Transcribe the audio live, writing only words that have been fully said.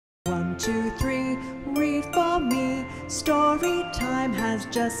1, 2, 3, read for me. Story time has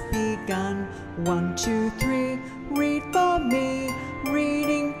just begun. 1, 2, 3, read for me.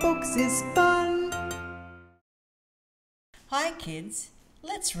 Reading books is fun. Hi kids,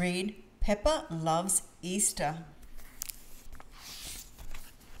 let's read Peppa Loves Easter.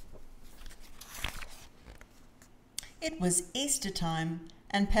 It was Easter time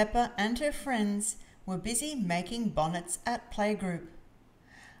and Peppa and her friends were busy making bonnets at playgroup.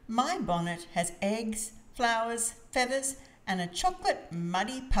 My bonnet has eggs, flowers, feathers and a chocolate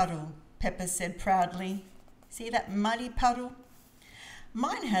muddy puddle, Peppa said proudly. See that muddy puddle?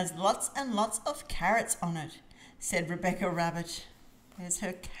 Mine has lots and lots of carrots on it, said Rebecca Rabbit. There's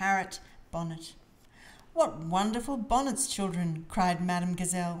her carrot bonnet. What wonderful bonnets, children, cried Madame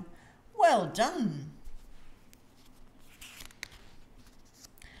Gazelle. Well done.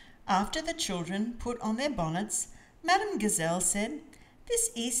 After the children put on their bonnets, Madame Gazelle said, "This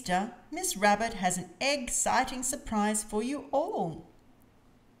Easter, Miss Rabbit has an egg-citing surprise for you all."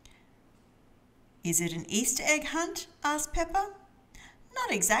 "Is it an Easter egg hunt?" asked Peppa.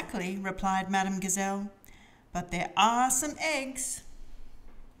 "Not exactly," replied Madame Gazelle, "but there are some eggs."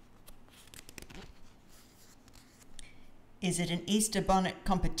 "Is it an Easter bonnet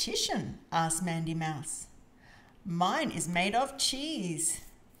competition?" asked Mandy Mouse. "Mine is made of cheese."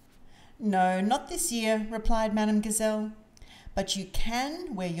 "No, not this year," replied Madame Gazelle, "but you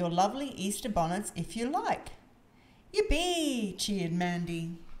can wear your lovely Easter bonnets if you like." "Yippee!" cheered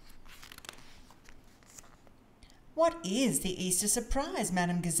Mandy. "What is the Easter surprise,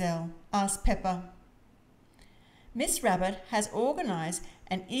 Madame Gazelle?" asked Peppa. "Miss Rabbit has organised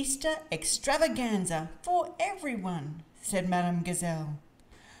an Easter extravaganza for everyone," said Madame Gazelle.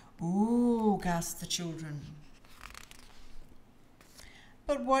 "Ooh," gasped the children.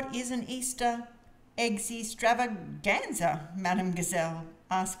 "But what is an Easter Egg-stravaganza, Madame Gazelle?"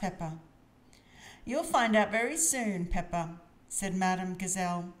 asked Peppa. "You'll find out very soon, Peppa," said Madame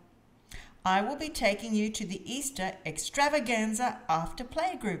Gazelle. "I will be taking you to the Easter extravaganza after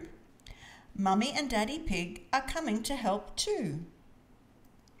playgroup. Mummy and Daddy Pig are coming to help too."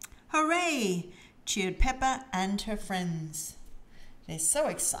 "Hooray!" cheered Peppa and her friends. They're so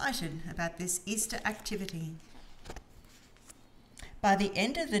excited about this Easter activity. By the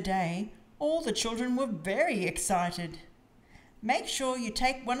end of the day, all the children were very excited. "Make sure you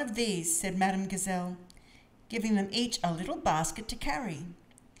take one of these," said Madame Gazelle, giving them each a little basket to carry.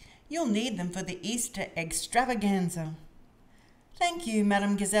 "You'll need them for the Easter extravaganza." "Thank you,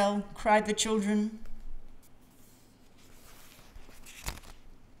 Madame Gazelle," cried the children.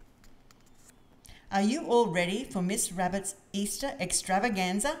 "Are you all ready for Miss Rabbit's Easter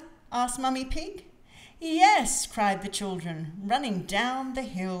extravaganza?" asked Mummy Pig. "Yes," cried the children, running down the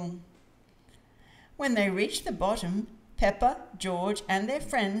hill. When they reached the bottom, Peppa, George and their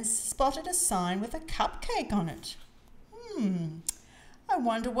friends spotted a sign with a cupcake on it. I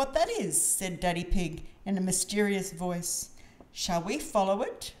wonder what that is," said Daddy Pig in a mysterious voice. "Shall we follow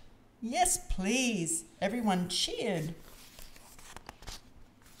it?" "Yes, please," everyone cheered.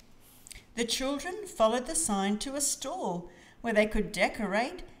 The children followed the sign to a stall where they could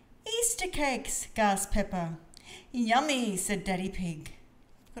decorate Easter cakes, gasped Peppa. "Yummy," said Daddy Pig.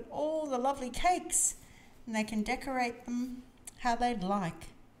 "Look at all the lovely cakes, and they can decorate them how they'd like."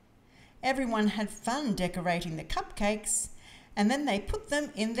 Everyone had fun decorating the cupcakes, and then they put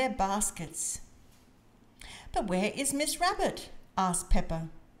them in their baskets. "But where is Miss Rabbit?" asked Peppa.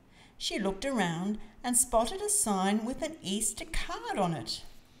 She looked around and spotted a sign with an Easter card on it.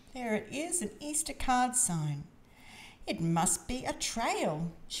 There it is, an Easter card sign. "It must be a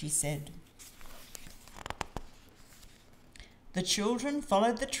trail," she said. The children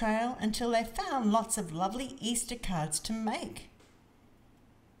followed the trail until they found lots of lovely Easter cards to make.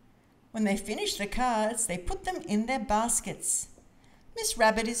 When they finished the cards, they put them in their baskets. "Miss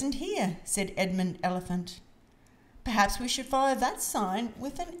Rabbit isn't here," said Edmund Elephant. "Perhaps we should follow that sign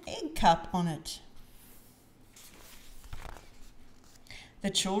with an egg cup on it." The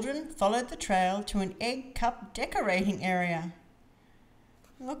children followed the trail to an egg cup decorating area.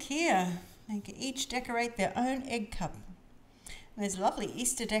 "Look here, they can each decorate their own egg cup. There's lovely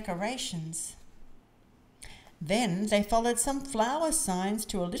Easter decorations." Then they followed some flower signs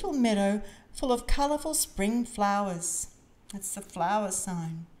to a little meadow full of colourful spring flowers. That's the flower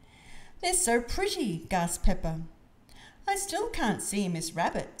sign. "They're so pretty," gasped Peppa. "I still can't see Miss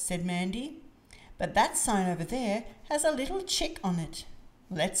Rabbit," said Mandy, "but that sign over there has a little chick on it.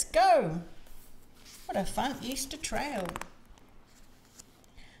 Let's go." What a fun Easter trail.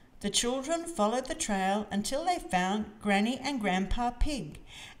 The children followed the trail until they found Granny and Grandpa Pig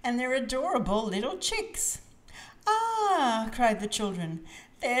and their adorable little chicks. "Ah!" cried the children.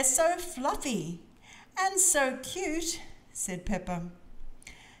 They're so fluffy and so cute, said Peppa.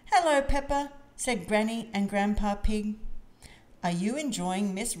 Hello, Peppa, said Granny and Grandpa Pig. Are you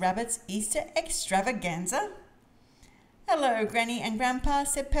enjoying Miss Rabbit's Easter Egg-stravaganza? Hello, Granny and Grandpa,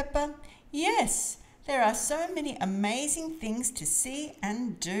 said Peppa. Yes, there are so many amazing things to see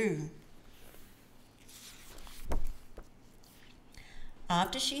and do.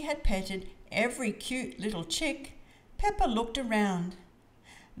 After she had petted every cute little chick, Peppa looked around.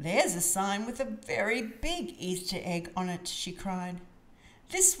 There's a sign with a very big Easter egg on it, she cried.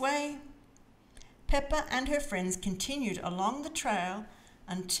 This way. Peppa and her friends continued along the trail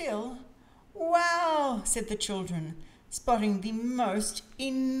until, wow, said the children, spotting the most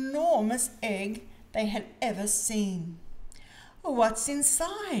enormous egg they had ever seen. What's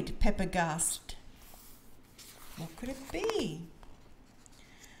inside? Peppa gasped. What could it be?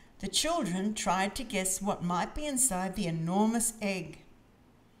 The children tried to guess what might be inside the enormous egg.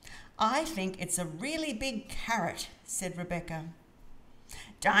 I think it's a really big carrot, said Rebecca.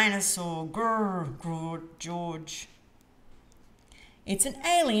 Dinosaur, grrr, growled George. It's an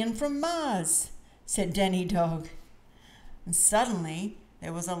alien from Mars, said Danny Dog. And suddenly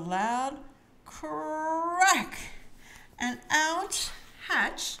there was a loud crack, and out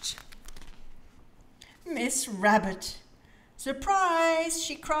hatched Miss Rabbit. Surprise,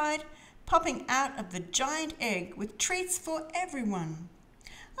 she cried, popping out of the giant egg with treats for everyone.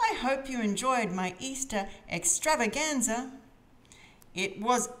 I hope you enjoyed my Easter extravaganza. It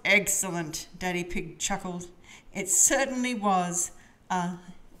was excellent, Daddy Pig chuckled. It certainly was,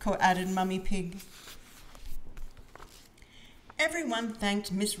 added Mummy Pig. Everyone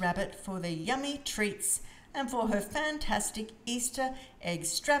thanked Miss Rabbit for their yummy treats and for her fantastic Easter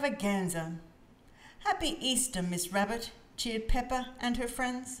extravaganza. Happy Easter, Miss Rabbit, cheered Peppa and her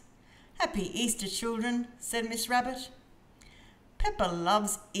friends. Happy Easter, children, said Miss Rabbit. Peppa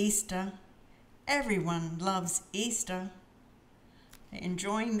loves Easter. Everyone loves Easter. They're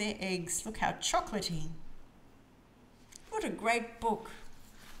enjoying their eggs. Look how chocolatey. What a great book.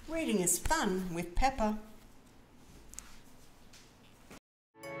 Reading is fun with Peppa.